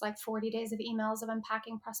fun, which was like 40 days of emails of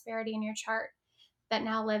unpacking prosperity in your chart that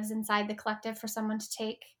now lives inside the collective for someone to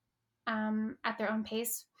take at their own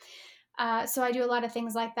pace. So I do a lot of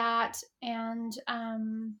things like that, and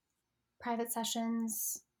private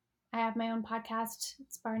sessions. I have my own podcast.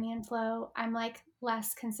 It's Barney+Flow. I'm like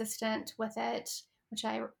less consistent with it, which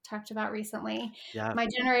I talked about recently. Yeah. My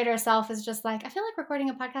generator self is just like, I feel like recording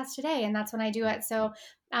a podcast today, and that's when I do it. So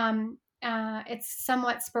it's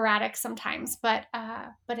somewhat sporadic sometimes, but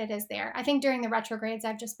it is there. I think during the retrogrades,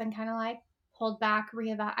 I've just been kind of like pulled back,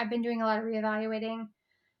 I've been doing a lot of reevaluating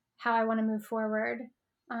how I want to move forward.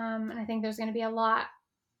 And I think there's going to be a lot.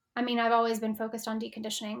 I mean, I've always been focused on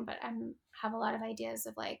deconditioning, but I have a lot of ideas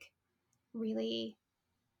of like really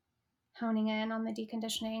honing in on the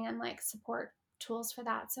deconditioning and like support tools for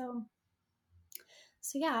that. So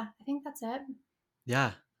yeah, I think that's it.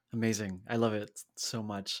 Yeah, amazing. I love it so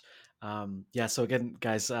much. Yeah, so again,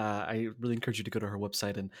 guys, I really encourage you to go to her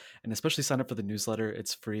website and especially sign up for the newsletter.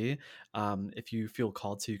 It's free. If you feel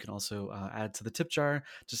called to, you can also add to the tip jar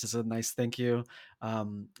just as a nice thank you. I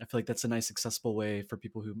feel like that's a nice, accessible way for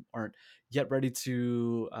people who aren't yet ready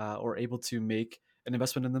to or able to make an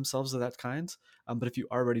investment in themselves of that kind. But if you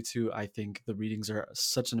are ready to, I think the readings are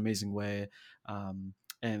such an amazing way.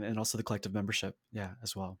 And also the collective membership, yeah,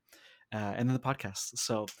 as well. And then the podcast.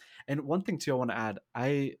 So, and one thing too, I want to add,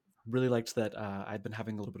 I really liked that I've been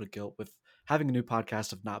having a little bit of guilt with having a new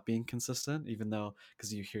podcast of not being consistent, even though,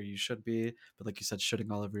 because you should be, but like you said,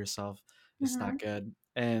 shooting all over yourself is not good.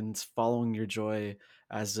 And following your joy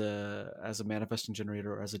as a manifesting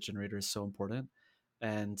generator or as a generator is so important.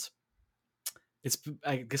 And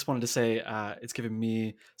I just wanted to say, it's given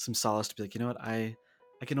me some solace to be like, you know what, I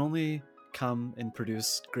can only come and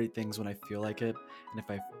produce great things when I feel like it, and if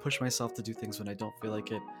I push myself to do things when I don't feel like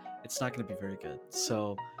it, it's not going to be very good.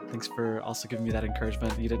 So thanks for also giving me that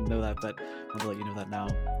encouragement. You didn't know that, but I want to let you know that now.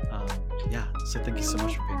 Yeah, so thank you so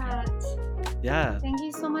much for being here. Yeah, thank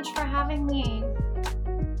you so much for having me.